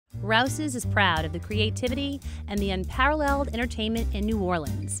Rouse's is proud of the creativity and the unparalleled entertainment in New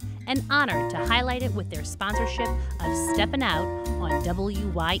Orleans, and honored to highlight it with their sponsorship of Steppin Out on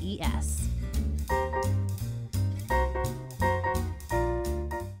WYES.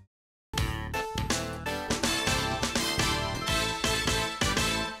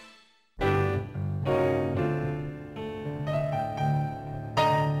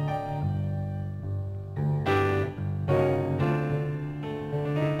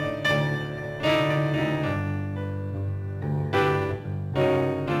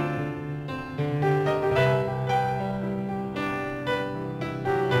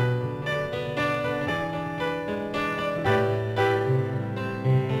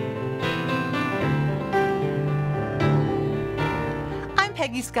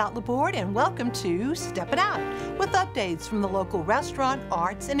 Peggy Scott Laborde, and welcome to Steppin Out, with updates from the local restaurant,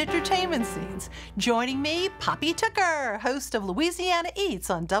 arts, and entertainment scenes. Joining me, Poppy Tooker, host of Louisiana Eats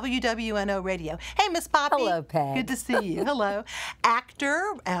on WWNO Radio. Hey, Miss Poppy. Hello, Peg. Good to see you. Hello.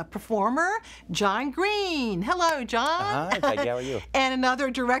 Actor, performer, John Greene. Hello, John. Hi, Peggy. How are you? And another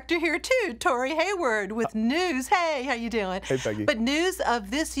director here, too, Torey Hayward, with news. Hey, how you doing? Hey, Peggy. But news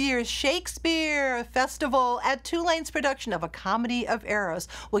of this year's Shakespeare Festival at Tulane's production of A Comedy of Errors.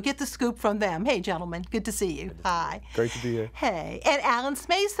 We'll get the scoop from them. Hey, gentlemen, good to see you. Hi. Great to be here. Hey, and Alan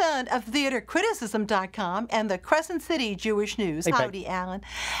Smason of TheaterCriticism.com and the Crescent City Jewish News. Hey, Howdy, Alan.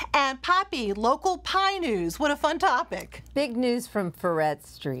 And Poppy, local pie news. What a fun topic. Big news from Ferret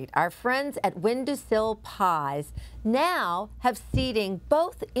Street. Our friends at Windowsill Pies now have seating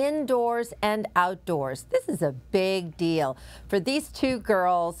both indoors and outdoors. This is a big deal for these two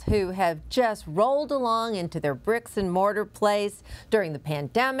girls who have just rolled along into their bricks and mortar place during the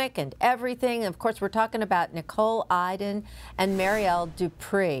pandemic and everything. Of course, we're talking about Nicole Iden and Marielle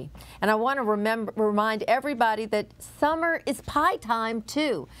Dupree. And I want to remind everybody that summer is pie time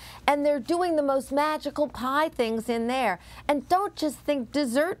too. And they're doing the most magical pie things in there. And don't just think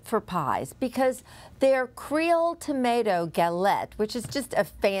dessert for pies, because their Creole tomato galette, which is just a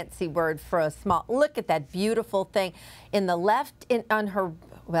fancy word for a small, look at that beautiful thing in the left, on her,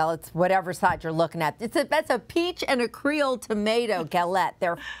 well, it's whatever side you're looking at. That's a peach and a Creole tomato galette.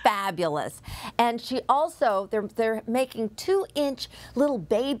 They're fabulous. And she also, they're making 2-inch little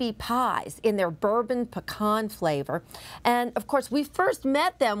baby pies in their bourbon pecan flavor. And of course, we first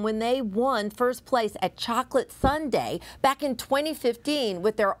met them when they won first place at Chocolate Sundae back in 2015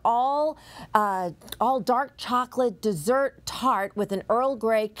 with their all dark chocolate dessert tart with an Earl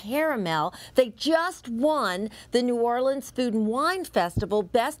Grey caramel. They just won the New Orleans Food and Wine Festival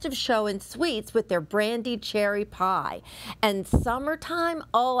Best of Show and Sweets with their brandy cherry pie. And summertime,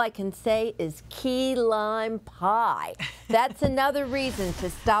 all I can say is key lime pie. That's another reason to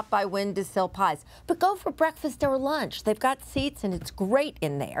stop by Windowsill Pies. But go for breakfast or lunch. They've got seats and it's great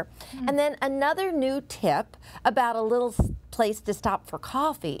in there. And then another new tip about a little place to stop for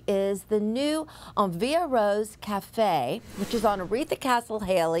coffee is the new Via Rose Cafe, which is on Aretha Castle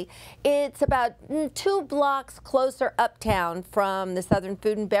Haley. It's about 2 blocks closer uptown from the Southern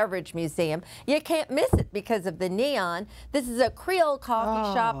Food and Beverage Museum. You can't miss it because of the neon. This is a Creole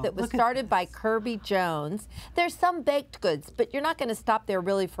coffee shop that was started by Kirby Jones. There's some baked goods, but you're not going to stop there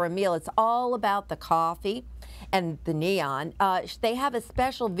really for a meal. It's all about the coffee and the neon. They have a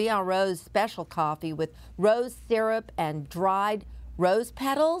special Via Rose special coffee with rose syrup and dried rose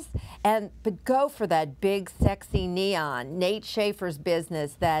petals, but go for that big sexy neon. Nate Schaefer's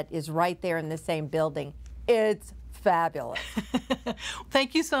business that is right there in the same building. It's fabulous.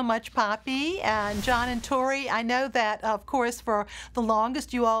 Thank you so much, Poppy. And John and Torey, I know that, of course, for the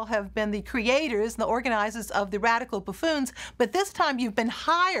longest you all have been the creators and the organizers of the Radical Buffoons, but this time you've been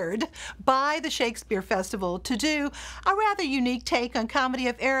hired by the Shakespeare Festival to do a rather unique take on Comedy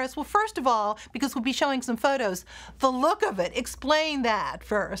of Errors. Well, first of all, because we'll be showing some photos, the look of it, explain that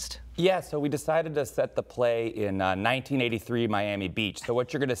first. Yeah, so we decided to set the play in 1983 Miami Beach. So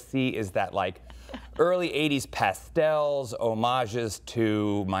what you're going to see is that, like, early 80s pastels, homages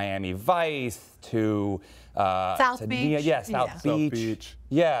to Miami Vice, to South Beach. Yeah, South Beach.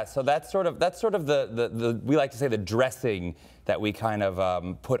 Yeah, so that's sort of the we like to say the dressing that we kind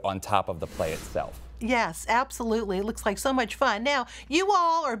of put on top of the play itself. Yes, absolutely. It looks like so much fun. Now, you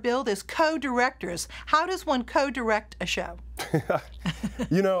all are billed as co-directors. How does one co-direct a show?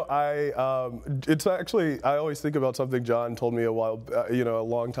 You know, it's actually, I always think about something John told me a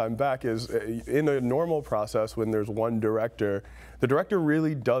long time back, is in a normal process when there's one director, the director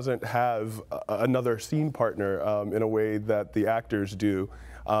really doesn't have another scene partner in a way that the actors do.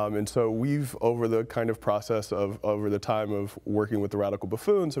 And so we've, over the kind of process of, over the time of working with the Radical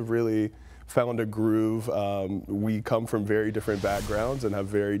Buffoons, have really found a groove. We come from very different backgrounds and have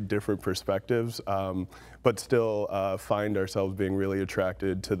very different perspectives, but still find ourselves being really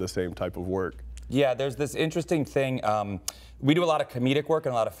attracted to the same type of work. Yeah, there's this interesting thing. We do a lot of comedic work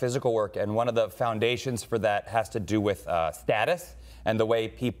and a lot of physical work, and one of the foundations for that has to do with status and the way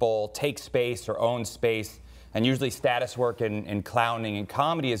people take space or own space. And usually status work in clowning and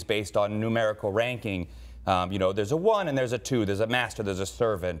comedy is based on numerical ranking. You know, there's a 1 and there's a 2, there's a master, there's a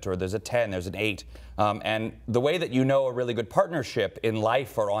servant, or there's a 10, there's an 8. And the way that you know a really good partnership in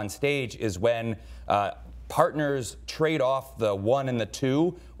life or on stage is when partners trade off the 1 and the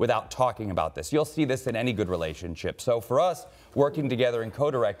 2 without talking about this. You'll see this in any good relationship. So for us, working together in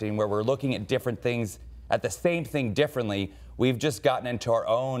co-directing, where we're looking at different things, at the same thing differently, we've just gotten into our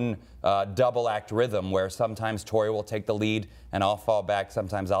own double act rhythm, where sometimes Torey will take the lead and I'll fall back,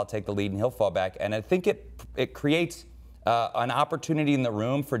 sometimes I'll take the lead and he'll fall back. And I think it creates an opportunity in the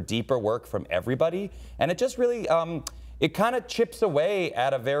room for deeper work from everybody. And it just really, it kind of chips away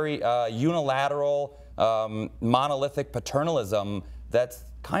at a very unilateral, monolithic paternalism that's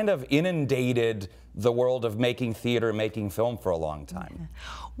kind of inundated the world of making theater and making film for a long time.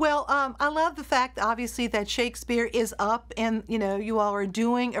 Well, I love the fact, obviously, that Shakespeare is up and, you know, you all are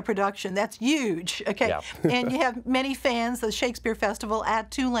doing a production. That's huge, okay? Yeah. And you have many fans, the Shakespeare Festival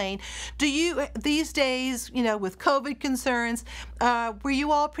at Tulane. Do you, these days, you know, with COVID concerns, were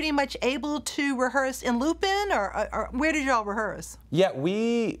you all pretty much able to rehearse in Lupin, or where did you all rehearse? Yeah,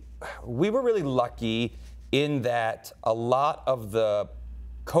 we were really lucky in that a lot of the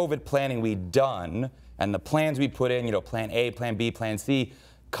COVID planning we'd done and the plans we put in, you know, plan A, plan B, plan C,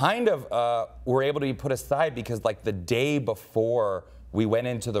 kind of were able to be put aside because, like, the day before we went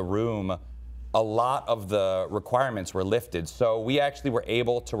into the room, a lot of the requirements were lifted. So we actually were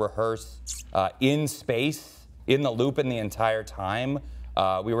able to rehearse in space, in the Lupin the entire time.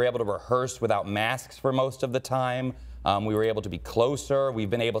 We were able to rehearse without masks for most of the time. We were able to be closer. We've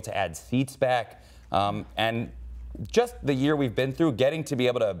been able to add seats back. And just the year we've been through, getting to be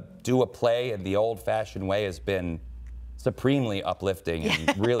able to do a play in the old-fashioned way has been supremely uplifting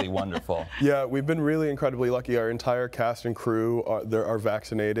and really wonderful. Yeah, we've been really incredibly lucky. Our entire cast and crew are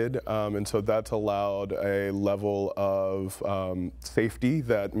vaccinated, and so that's allowed a level of safety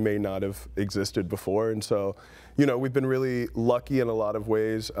that may not have existed before. And so, you know, we've been really lucky in a lot of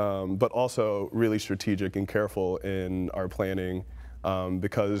ways, but also really strategic and careful in our planning,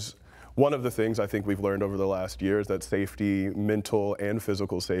 because one of the things I think we've learned over the last year is that safety, mental and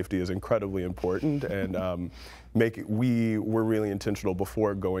physical safety, is incredibly important. And we were really intentional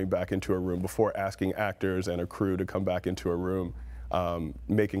before going back into a room, before asking actors and a crew to come back into a room,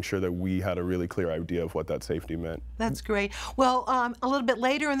 making sure that we had a really clear idea of what that safety meant. That's great. Well, a little bit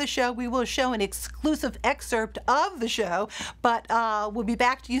later in the show, we will show an exclusive excerpt of the show, but we'll be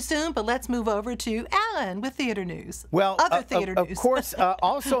back to you soon. But let's move over to Alan with theater news. Well, other theater news. Of course,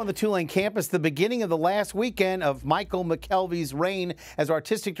 also on the Tulane campus, the beginning of the last weekend of Michael McKelvey's reign as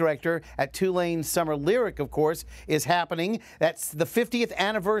artistic director at Tulane Summer Lyric, of course, is happening. That's the 50th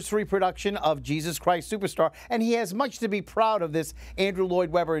anniversary production of Jesus Christ Superstar, and he has much to be proud of this Andrew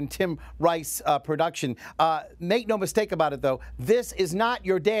Lloyd Webber and Tim Rice production. Make no mistake about it, though, this is not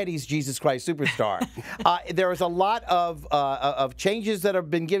your daddy's Jesus Christ Superstar. There is a lot of changes that have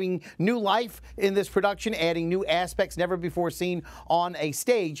been giving new life in this production, adding new aspects never before seen on a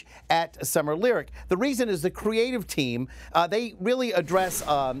stage at Summer Lyric. The reason is the creative team. They really address,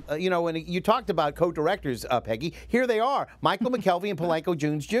 you know, when you talked about co-directors, Peggy, here they are, Michael McKelvey and Polanco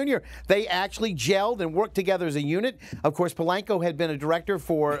Jones Jr. They actually gelled and worked together as a unit. Of course, Polanco had been a director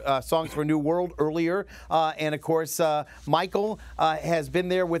for Songs for a New World earlier, and of course Michael has been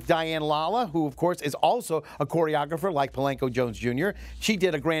there with Diane Lala, who of course is also a choreographer like Polanco Jones Jr. She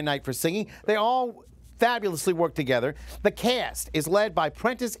did A Grand Night for Singing. They all fabulously work together. The cast is led by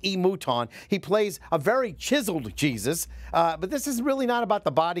Prentice E. Mouton. He plays a very chiseled Jesus, but this is really not about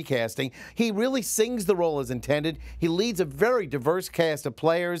the body casting. He really sings the role as intended. He leads a very diverse cast of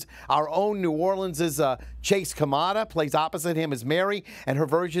players. Our own New Orleans' Chase Kamada plays opposite him as Mary, and her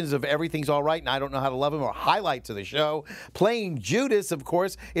versions of Everything's All Right and I Don't Know How to Love Him are highlights of the show. Playing Judas, of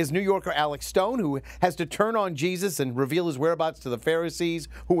course, is New Yorker Alex Stone, who has to turn on Jesus and reveal his whereabouts to the Pharisees,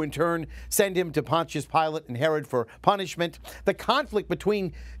 who in turn send him to Pontius Pilate and Herod for punishment. The conflict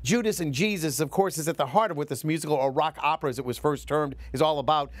between Judas and Jesus, of course, is at the heart of what this musical, or rock opera as it was first termed, is all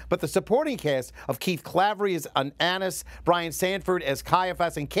about. But the supporting cast of Keith Clavery as Annas, Brian Sanford as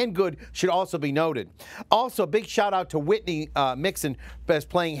Caiaphas, and Ken Good should also be noted. Also, big shout out to Whitney Mixon as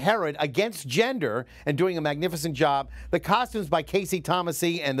playing Herod against gender and doing a magnificent job. The costumes by Casey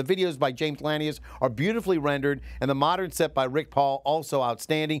Thomasy and the videos by James Lanius are beautifully rendered, and the modern set by Rick Paul also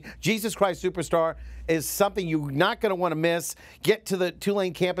outstanding. Jesus Christ Superstar is something you're not going to want to miss. Get to the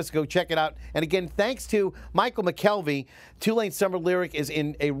Tulane campus, go check it out. And again, thanks to Michael McKelvey, Tulane Summer Lyric is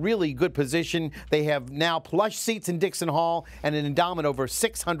in a really good position. They have now plush seats in Dixon Hall and an endowment over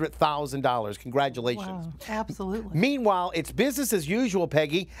 $600,000. Congratulations. Wow, absolutely. Meanwhile, it's business as usual,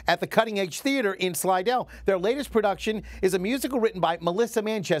 Peggy, at the Cutting Edge Theater in Slidell. Their latest production is a musical written by Melissa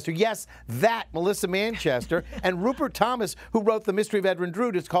Manchester. Yes, that Melissa Manchester. And Rupert Thomas, who wrote The Mystery of Edwin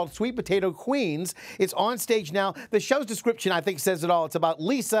Drood. It's called Sweet Potato Queens. It's on stage now. The show's description, I think, says it all. It's about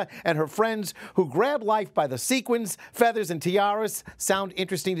Lisa and her friends who grab life by the sequins, feathers, and tiaras. Sound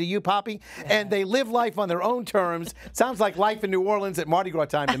interesting to you, Poppy? Yeah. And they live life on their own terms. Sounds like life in New Orleans at Mardi Gras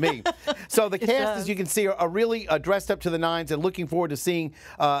time to me. So the cast, as you can see, are really dressed up to the nines, and looking forward to seeing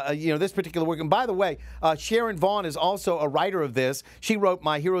this particular work. And by the way, Sharon Vaughn is also a writer of this. She wrote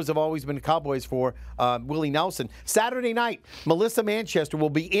My Heroes Have Always Been Cowboys for Willie Nelson. Saturday night, Melissa Manchester will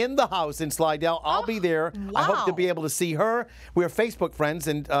be in the house in Slidell. I'll be there. Wow. I hope to be able to see her. We're Facebook friends,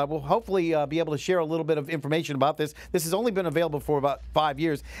 and we'll hopefully be able to share a little bit of information about this. This has only been available for about 5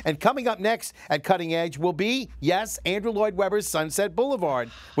 years. And coming up next at Cutting Edge will be, yes, Andrew Lloyd Webber's Sunset Boulevard,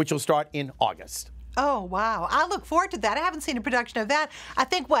 which will start in August. Oh, wow. I look forward to that. I haven't seen a production of that. I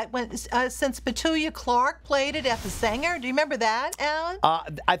think, since Petulia Clark played it at the Sanger. Do you remember that, Alan?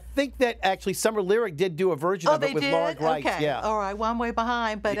 I think that actually Summer Lyric did do a version of it with Laura Grice. Okay. Yeah. All right, one way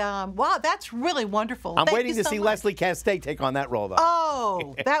behind. But, wow, that's really wonderful. I'm Thank waiting you to so see much. Leslie Castay take on that role, though.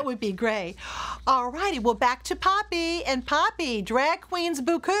 Oh, that would be great. All righty. Well, back to Poppy. And Poppy, drag queens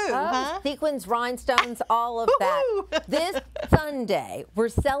beaucoup, huh? Sequins, rhinestones, all of that. This Sunday, we're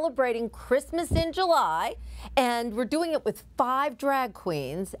celebrating Christmas in July, and we're doing it with 5 drag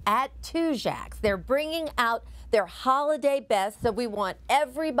queens at Tujague's. They're bringing out their holiday best, so we want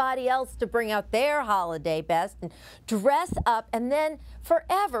everybody else to bring out their holiday best and dress up, and then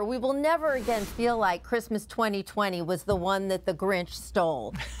forever, we will never again feel like Christmas 2020 was the one that the Grinch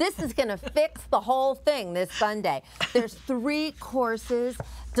stole. This is going to fix the whole thing this Sunday. There's 3 courses,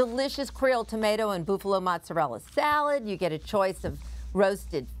 delicious Creole tomato and buffalo mozzarella salad. You get a choice of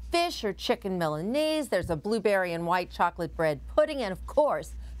roasted fish or chicken Milanese. There's a blueberry and white chocolate bread pudding, and of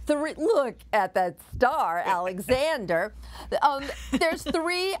course, look at that star, Alexander. There's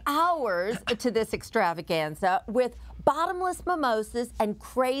 3 hours to this extravaganza with bottomless mimosas and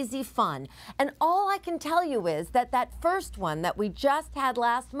crazy fun. And all I can tell you is that that first one that we just had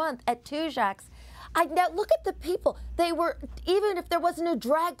last month at Tujague's, now look at the people. They were, even if there wasn't a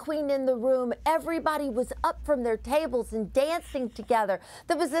drag queen in the room, everybody was up from their tables and dancing together.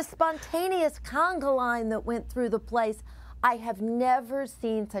 There was a spontaneous conga line that went through the place. I have never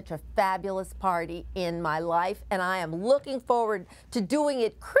seen such a fabulous party in my life, and I am looking forward to doing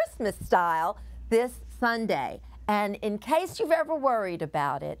it Christmas style this Sunday. And in case you've ever worried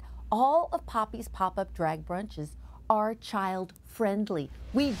about it, all of Poppy's pop-up drag brunches are child-friendly.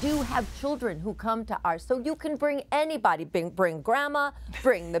 We do have children who come to ours, so you can bring anybody. Bring grandma,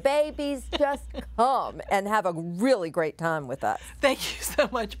 bring the babies, just come and have a really great time with us. Thank you so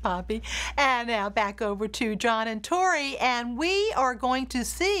much, Poppy. And now back over to John and Torey, and we are going to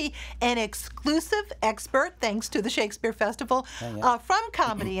see an exclusive expert, thanks to the Shakespeare Festival, from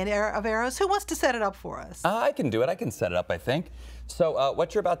Comedy and Era of Eras. Who wants to set it up for us? I can do it. I can set it up, I think. So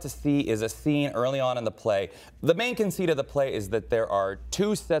what you're about to see is a scene early on in the play. The main conceit of the play is that there are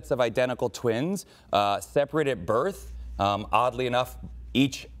 2 sets of identical twins separated at birth. Oddly enough,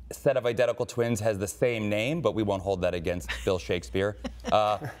 each set of identical twins has the same name, but we won't hold that against Bill Shakespeare.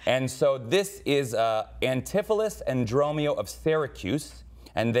 And so this is Antipholus and Dromio of Syracuse,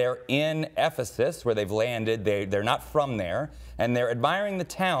 and they're in Ephesus, where they've landed. They're not from there, and they're admiring the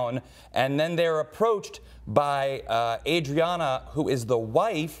town, and then they're approached by Adriana, who is the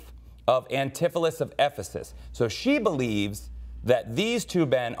wife of Antipholus of Ephesus. So she believes that these 2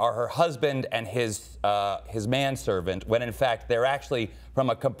 men are her husband and his manservant, when in fact they're actually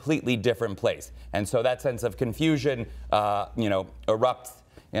from a completely different place. And so that sense of confusion, erupts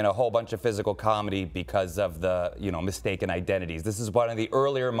in a whole bunch of physical comedy because of the, mistaken identities. This is one of the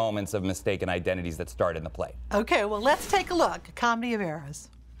earlier moments of mistaken identities that start in the play. Okay, well, let's take a look. Comedy of Eras.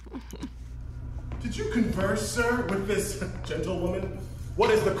 Did you converse, sir, with this gentlewoman? What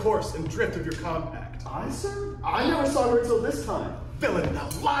is the course and drift of your compact? I, sir? I never saw her till this time. Villain, thou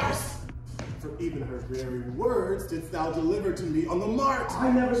liest! For even her very words didst thou deliver to me on the mart.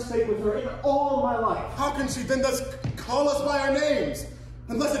 I never spake with her in all my life. How can she then thus call us by our names?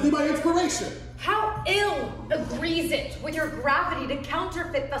 Unless it be by inspiration. How ill agrees it with your gravity to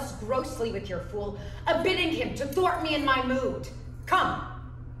counterfeit thus grossly with your fool, bidding him to thwart me in my mood. Come,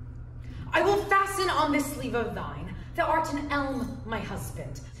 I will fasten on this sleeve of thine. Thou art an elm, my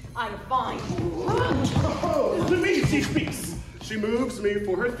husband. I find. Oh, to me she speaks. She moves me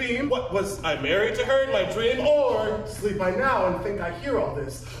for her theme. What, was I married to her in my dream? Or sleep I now and think I hear all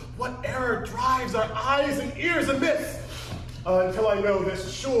this? What error drives our eyes and ears amiss? Until I know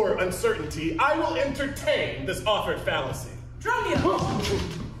this sure uncertainty, I will entertain this offered fallacy. Dromio,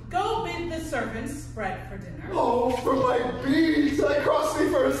 go bid the servants spread for dinner. Oh, for my beads, I cross thee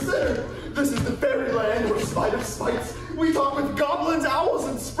for a sinner. This is the fairy land where spite of spites, we talk with goblins, owls,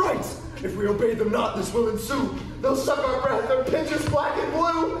 and sprites. If we obey them not, this will ensue. They'll suck our breath, their pinches black and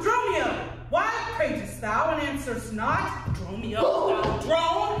blue. Dromio, why pratest thou and answerest not? Dromio, thou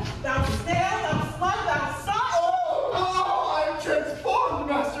drone, thou snail, thou slug, thou sock. Oh, I am transformed,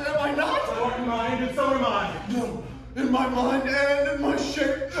 master, am I not? So are mine, and so am I. No, in my mind and in my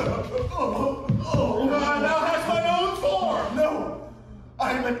shape. Thou hast my own form. No,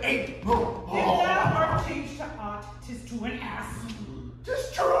 I am an ape. If thou art changed to aught, 'tis to an ass.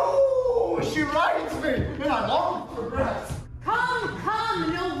 'Tis true, she rides me, and I long for breath. Come,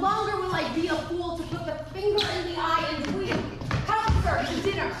 come, no longer will I be a fool to put the finger in the eye and weep. Come, sir, to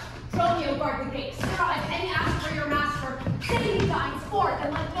dinner. Dromio, guard the gates. Sir, if any ask for your master, say he dines forth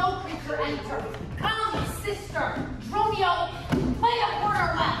and let no creature enter. Come, sister. Dromio, play a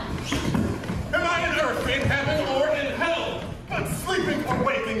quarter left. Am I in earth, in heaven, or in hell? But sleeping or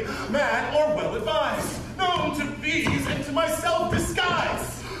waking, mad or well advised, known to these and to myself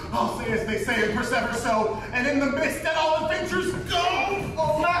disguise. I'll say as they say and persever so, and in the midst at all adventures go.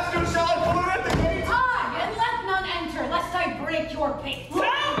 Oh, master, shall I put her at the gate? Aye, and let none enter, lest I break your pace. Come,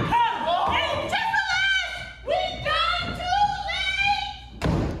 come, And just alas, we got too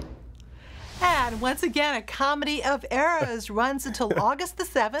late! And once again, a comedy of errors runs until August the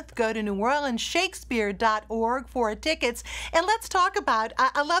 7th. Go to NewOrleansShakespeare.org for tickets. And let's talk about,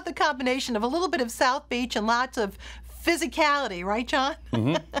 I love the combination of a little bit of South Beach and lots of physicality, right, John?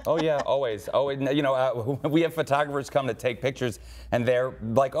 Mm-hmm. Oh, yeah, always. You know, we have photographers come to take pictures, and they're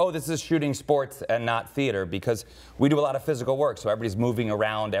like, oh, this is shooting sports and not theater, because we do a lot of physical work. So everybody's moving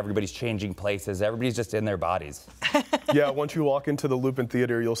around, everybody's changing places, everybody's just in their bodies. Yeah, once you walk into the Lupin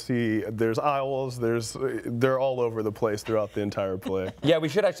Theater, you'll see there's owls, they're all over the place throughout the entire play. Yeah, we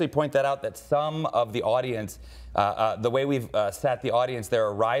should actually point that out, that some of the audience, the way we've sat the audience, there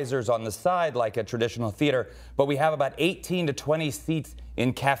are risers on the side like a traditional theater, but we have about 18 to 20 seats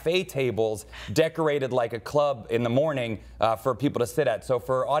in cafe tables decorated like a club in the morning for people to sit at. So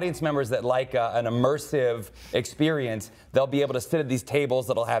for audience members that like an immersive experience, they'll be able to sit at these tables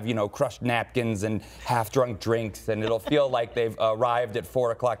that'll have, you know, crushed napkins and half-drunk drinks, and it'll feel like they've arrived at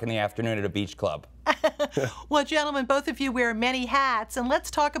 4 o'clock in the afternoon at a beach club. Well, gentlemen, both of you wear many hats, and let's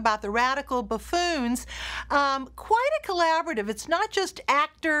talk about the Radical Buffoons. Quite a collaborative. It's not just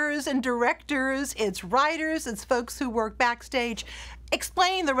actors and directors, it's writers, it's folks who work backstage.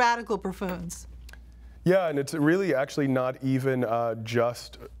 Explain the Radical Buffoons. Yeah, and it's really actually not even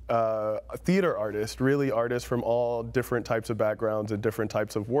just theater artists, really artists from all different types of backgrounds and different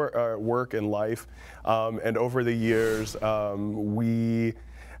types of work and life. And over the years, we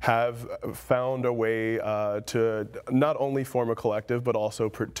have found a way to not only form a collective, but also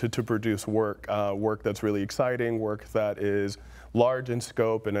to produce work that's really exciting, work that is large in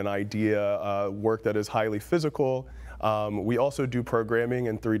scope and an idea, work that is highly physical. We also do programming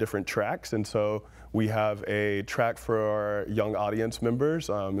in 3 different tracks, and so we have a track for our young audience members,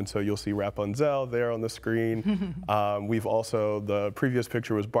 and so you'll see Rapunzel there on the screen. We've also, the previous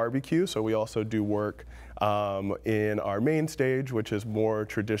picture was barbecue, so we also do work in our main stage, which is more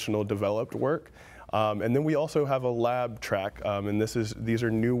traditional developed work. And then we also have a lab track, and these are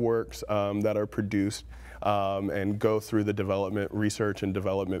new works that are produced and go through the research and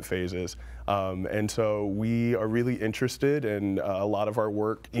development phases. And so we are really interested in a lot of our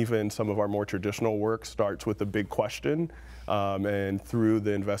work, even some of our more traditional work starts with a big question. And through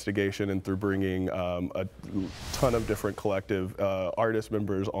the investigation and through bringing a ton of different collective artist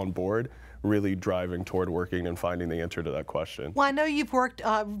members on board, really driving toward working and finding the answer to that question. Well, I know you've worked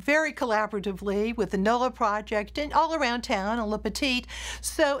very collaboratively with the NOLA project and all around town and Le Petit.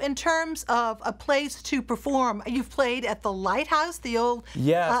 So in terms of a place to perform, you've played at the Lighthouse, the old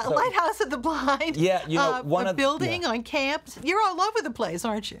Lighthouse of the Blind. Yeah, you know, one of building on camps. You're all over the place,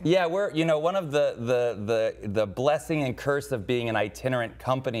 aren't you? Yeah, we're, you know, one of the blessing and curse of being an itinerant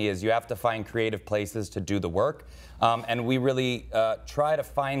company is you have to find creative places to do the work. And we really try to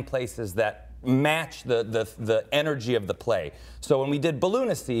find places that match the energy of the play. So when we did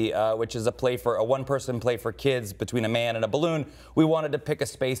Balloonacy, which is a one-person play for kids between a man and a balloon, we wanted to pick a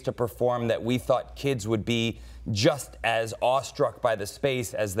space to perform that we thought kids would be just as awestruck by the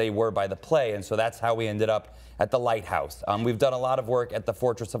space as they were by the play, and so that's how we ended up at the Lighthouse. We've done a lot of work at the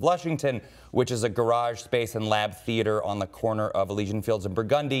Fortress of Lushington, which is a garage space and lab theater on the corner of Elysian Fields and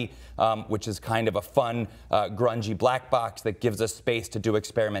Burgundy, which is kind of a fun, grungy black box that gives us space to do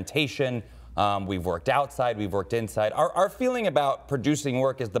experimentation. We've worked outside, we've worked inside. Our feeling about producing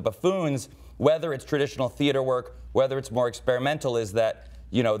work as the Buffoons, whether it's traditional theater work, whether it's more experimental, is that,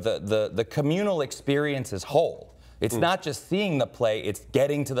 you know, the communal experience is whole. It's not just seeing the play, it's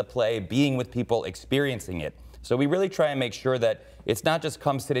getting to the play, being with people, experiencing it. So we really try and make sure that it's not just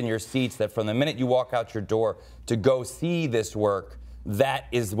come sit in your seats, that from the minute you walk out your door to go see this work, that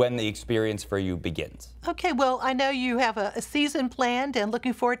is when the experience for you begins. Okay, well, I know you have a season planned and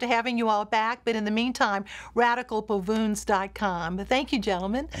looking forward to having you all back, but in the meantime, radicalbuffoons.com. Thank you,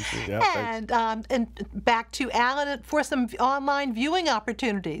 gentlemen. Thank you. Yeah, and back to Alan for some online viewing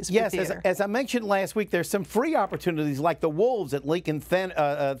opportunities. Yes, as I mentioned last week, there's some free opportunities like the Wolves at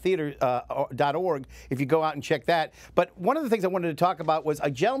LincolnTheater.org if you go out and check that. But one of the things I wanted to talk about was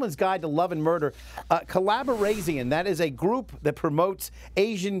A Gentleman's Guide to Love and Murder. Collaboration, that is a group that promotes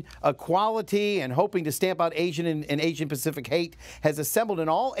Asian equality and hoping to stamp out Asian and Asian Pacific hate, has assembled an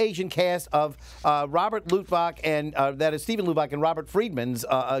all-Asian cast of Robert Lutbach and that is Stephen Lutbach and Robert Friedman's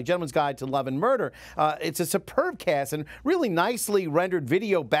A Gentleman's Guide to Love and Murder. It's a superb cast and really nicely rendered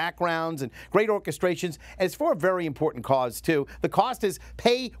video backgrounds and great orchestrations. And it's for a very important cause, too. The cost is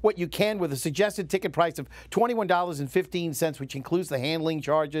pay what you can with a suggested ticket price of $21.15, which includes the handling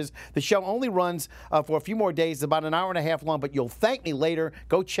charges. The show only runs for a few more days, about an hour and a half long, but you'll thank me later.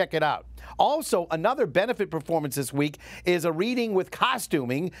 Go check it out. Also, another benefit performance this week is a reading with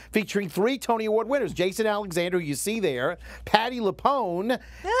costuming featuring 3 Tony Award winners. Jason Alexander, who you see there, Patti LuPone,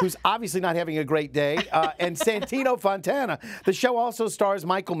 who's obviously not having a great day, and Santino Fontana. The show also stars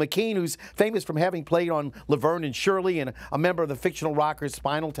Michael McKean, who's famous from having played on Laverne and Shirley and a member of the fictional rockers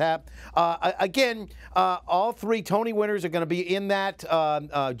Spinal Tap. Again, all 3 Tony winners are going to be in that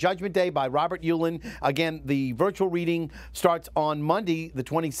Judgment Day by Robert Euland. Again, the virtual reading starts on Monday, the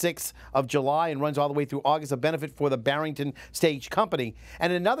 26th of July, and runs all the way through August, a benefit for the Barrington Stage Company.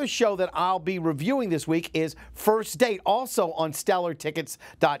 And another show that I'll be reviewing this week is First Date, also on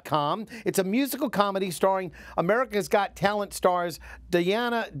StellarTickets.com. It's a musical comedy starring America's Got Talent stars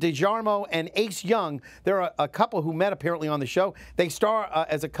Diana DeJarmo and Ace Young. They're a couple who met apparently on the show. They star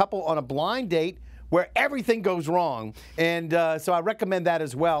as a couple on a blind date where everything goes wrong, and so I recommend that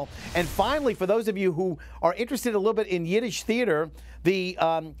as well. And finally, for those of you who are interested a little bit in Yiddish theater, the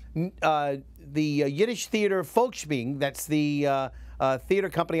Yiddish Theater Volksspiel, that's the theater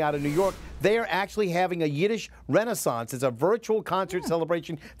company out of New York, they are actually having a Yiddish Renaissance. It's a virtual concert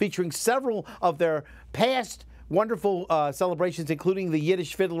celebration featuring several of their past wonderful celebrations, including the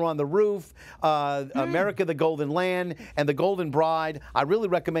Yiddish Fiddler on the Roof, America the Golden Land, and the Golden Bride. I really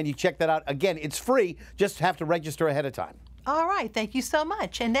recommend you check that out. Again, it's free. Just have to register ahead of time. All right, thank you so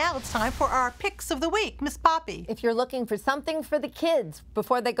much. And now it's time for our picks of the week. Miss Poppy. If you're looking for something for the kids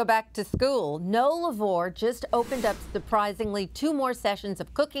before they go back to school, No Laborde just opened up surprisingly 2 more sessions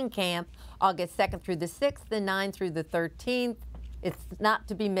of cooking camp, August 2nd through the 6th and 9th through the 13th. It's not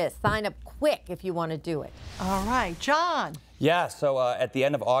to be missed. Sign up quick if you want to do it. All right, John. Yeah, so at the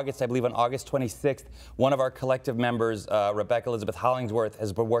end of August, I believe on August 26th, one of our collective members, Rebecca Elizabeth Hollingsworth,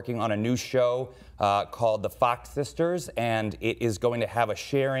 has been working on a new show called The Fox Sisters, and it is going to have a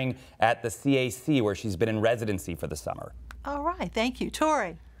sharing at the CAC where she's been in residency for the summer. All right, thank you.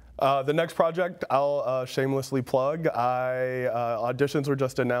 Torey. The next project I'll shamelessly plug. Auditions were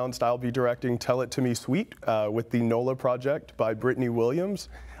just announced. I'll be directing Tell It To Me Sweet with the NOLA project by Brittany Williams.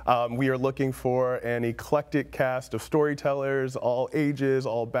 We are looking for an eclectic cast of storytellers, all ages,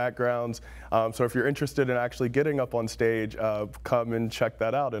 all backgrounds. So if you're interested in actually getting up on stage, come and check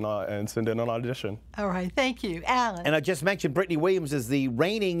that out and send in an audition. All right, thank you. Alan. And I just mentioned Brittany Williams is the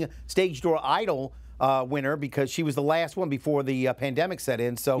reigning stage door idol winner because she was the last one before the pandemic set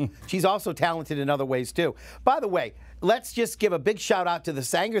in. So she's also talented in other ways, too. By the way, let's just give a big shout out to the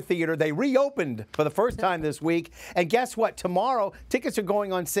Sanger Theater. They reopened for the first time this week. And guess what? Tomorrow, tickets are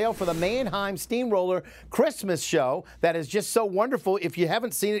going on sale for the Mannheim Steamroller Christmas show. That is just so wonderful. If you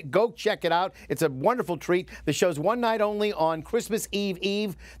haven't seen it, go check it out. It's a wonderful treat. The show's one night only on Christmas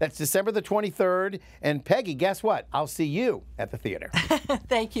Eve. That's December the 23rd. And Peggy, guess what? I'll see you at the theater.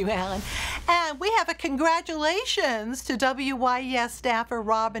 Thank you, Alan. And we have a congratulations to WYES staffer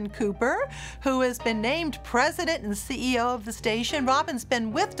Robin Cooper, who has been named president and CEO of the station. Robin's been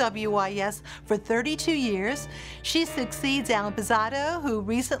with WYES for 32 years. She succeeds Alan Pizzato, who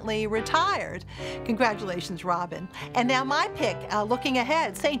recently retired. Congratulations, Robin. And now my pick, looking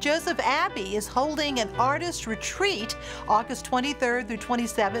ahead, St. Joseph Abbey is holding an artist retreat August 23rd through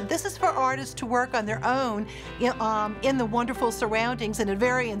 27th. This is for artists to work on their own in the wonderful surroundings in a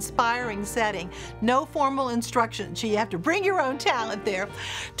very inspiring setting. No formal instructions. You have to bring your own talent there.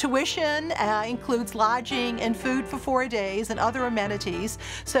 Tuition includes lodging and food for 4 days and other amenities.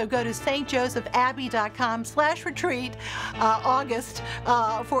 So go to stjosephabbey.com/retreat August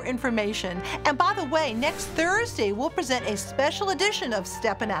for information. And by the way, next Thursday we'll present a special edition of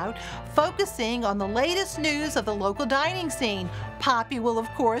Steppin' Out, focusing on the latest news of the local dining scene. Poppy will, of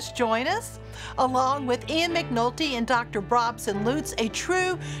course, join us, along with Ian McNulty and Dr. Brobson Lutz, a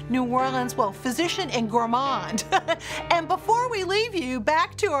true New Orleans, well, physician and gourmand. And before we leave you,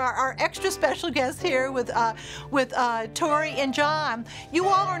 back to our extra special guests here with Torey and John. You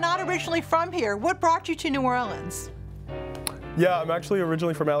all are not originally from here. What brought you to New Orleans? Yeah, I'm actually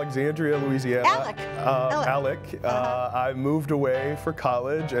originally from Alexandria, Louisiana. Alec. I moved away for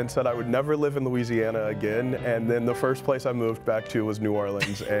college and said I would never live in Louisiana again. And then the first place I moved back to was New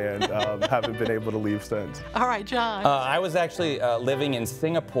Orleans, and haven't been able to leave since. All right, John. I was actually living in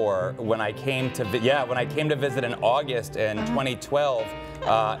Singapore when I came to visit in August in 2012.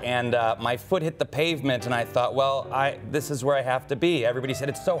 And my foot hit the pavement, and I thought, well, this is where I have to be. Everybody said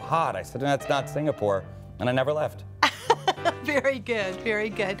it's so hot. I said, that's not Singapore, and I never left. Very good, very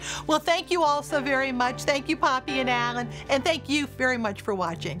good. Well, thank you all so very much. Thank you, Poppy and Alan, and thank you very much for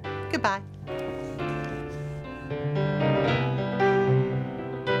watching. Goodbye.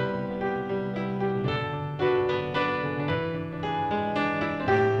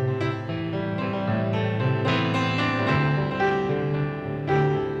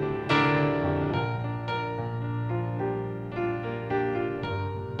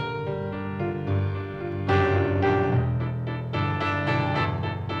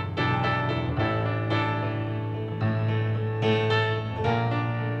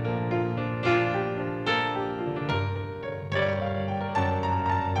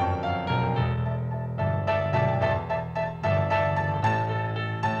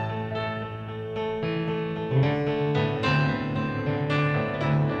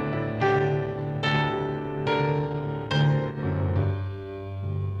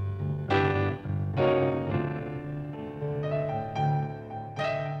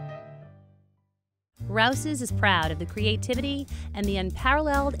 Rouse's is proud of the creativity and the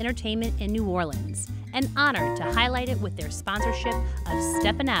unparalleled entertainment in New Orleans, and honored to highlight it with their sponsorship of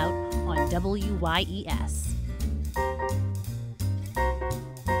Steppin' Out on WYES.